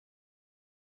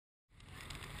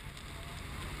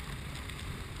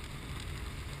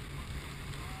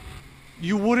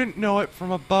You wouldn't know it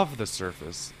from above the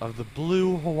surface of the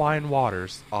blue Hawaiian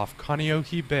waters off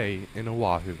Kane'ohe Bay in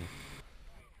Oahu.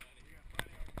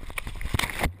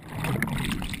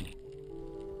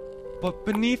 But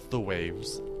beneath the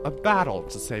waves, a battle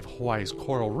to save Hawaii's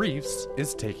coral reefs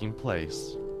is taking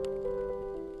place.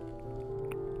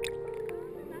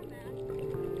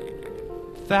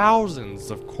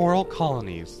 Thousands of coral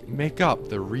colonies make up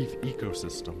the reef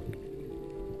ecosystem.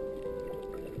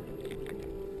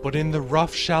 But in the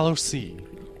rough, shallow sea,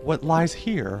 what lies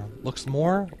here looks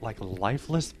more like a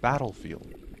lifeless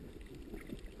battlefield.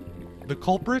 The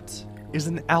culprit is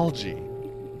an algae.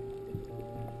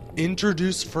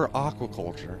 Introduced for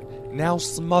aquaculture, now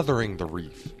smothering the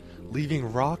reef,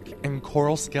 leaving rock and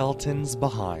coral skeletons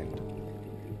behind.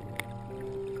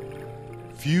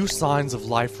 Few signs of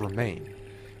life remain,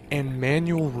 and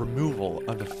manual removal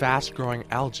of the fast-growing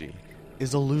algae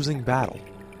is a losing battle.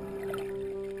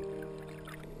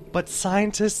 But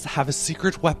scientists have a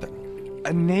secret weapon,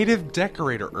 a native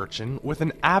decorator urchin with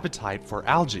an appetite for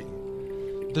algae.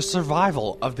 The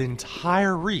survival of the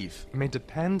entire reef may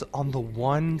depend on the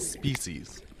one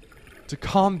species. To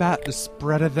combat the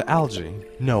spread of the algae,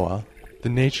 NOAA, the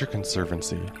Nature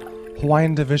Conservancy,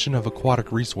 Hawaiian Division of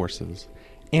Aquatic Resources,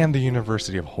 and the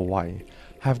University of Hawaii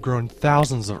have grown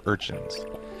thousands of urchins,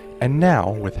 and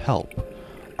now, with help,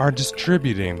 are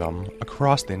distributing them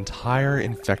across the entire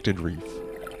infected reef,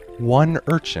 one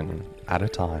urchin at a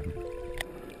time.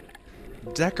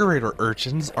 Decorator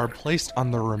urchins are placed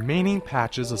on the remaining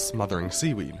patches of smothering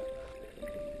seaweed.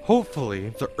 Hopefully,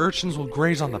 the urchins will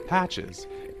graze on the patches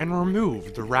and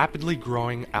remove the rapidly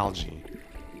growing algae.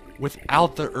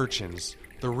 Without the urchins,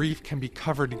 the reef can be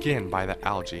covered again by the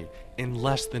algae in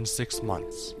less than 6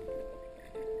 months.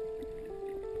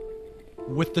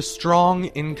 With the strong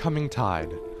incoming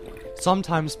tide,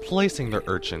 sometimes placing the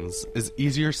urchins is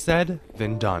easier said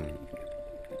than done.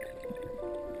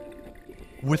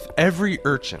 With every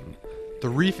urchin, the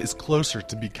reef is closer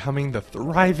to becoming the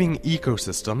thriving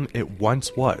ecosystem it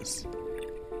once was.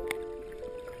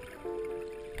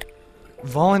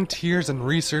 Volunteers and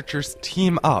researchers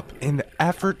team up in the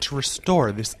effort to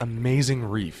restore this amazing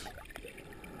reef.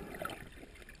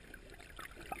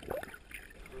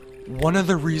 One of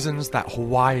the reasons that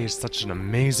Hawaii is such an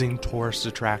amazing tourist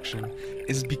attraction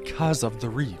is because of the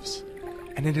reefs,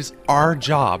 and it is our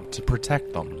job to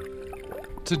protect them.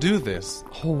 To do this,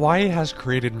 Hawaii has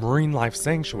created marine life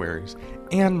sanctuaries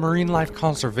and marine life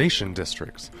conservation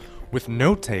districts with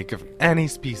no take of any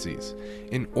species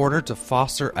in order to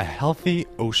foster a healthy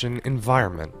ocean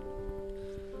environment.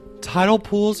 Tidal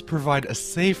pools provide a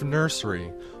safe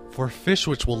nursery for fish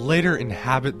which will later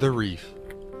inhabit the reef.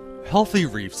 Healthy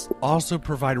reefs also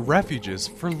provide refuges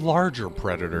for larger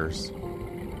predators,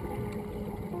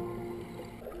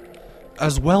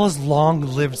 as well as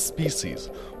long-lived species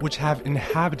which have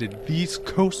inhabited these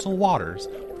coastal waters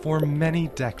for many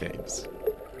decades.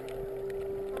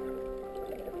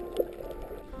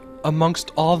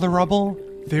 Amongst all the rubble,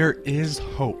 there is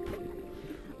hope.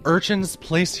 Urchins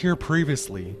placed here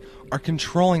previously are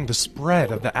controlling the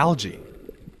spread of the algae.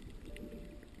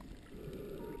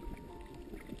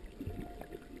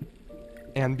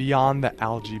 And beyond the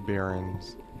algae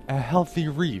barrens, a healthy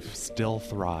reef still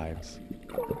thrives.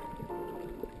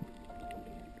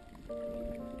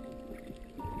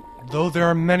 Though there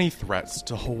are many threats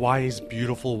to Hawaii's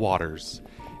beautiful waters,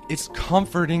 it's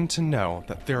comforting to know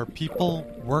that there are people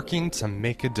working to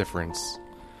make a difference.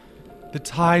 The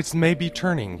tides may be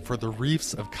turning for the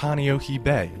reefs of Kane'ohe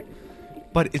Bay,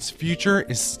 but its future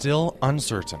is still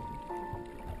uncertain,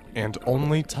 and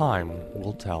only time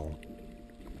will tell.